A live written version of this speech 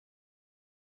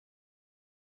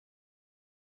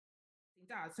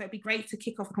does. So it'd be great to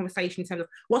kick off a conversation in terms of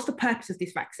what's the purpose of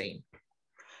this vaccine?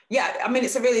 Yeah, I mean,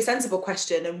 it's a really sensible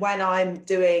question. And when I'm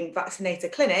doing vaccinator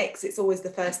clinics, it's always the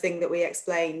first thing that we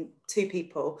explain to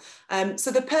people.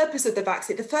 So the purpose of the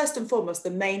vaccine, the first and foremost,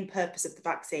 the main purpose of the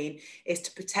vaccine is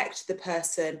to protect the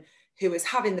person who is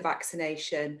having the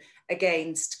vaccination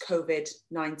against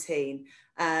COVID-19.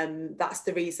 That's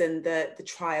the reason that the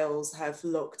trials have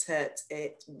looked at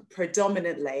it,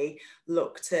 predominantly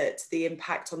looked at the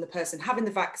impact on the person having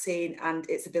the vaccine and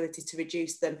its ability to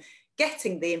reduce them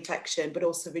getting the infection, but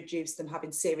also reduce them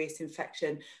having serious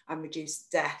infection and reduce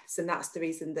deaths. And that's the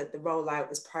reason that the rollout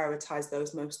has prioritised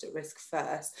those most at risk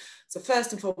first. So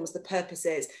first and foremost, the purpose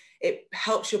is it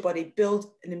helps your body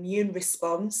build an immune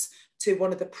response to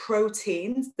one of the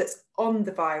proteins that's on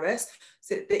the virus,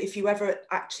 so that if you ever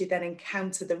actually then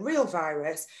encounter the real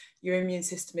virus, your immune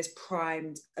system is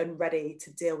primed and ready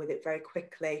to deal with it very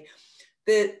quickly.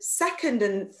 The second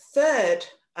and third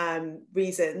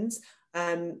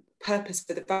purpose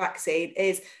for the vaccine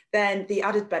is then the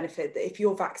added benefit that if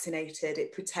you're vaccinated,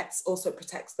 it also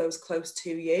protects those close to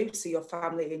you, so your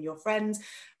family and your friends.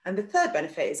 And the third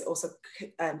benefit is it also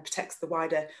protects the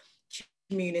wider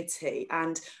community.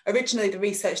 And originally the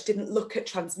research didn't look at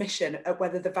transmission, at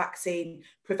whether the vaccine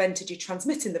prevented you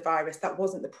transmitting the virus. That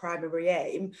wasn't the primary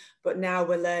aim, but now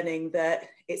we're learning that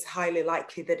it's highly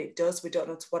likely that it does. We don't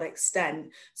know to what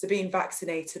extent. So being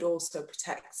vaccinated also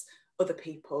protects other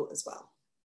people as well.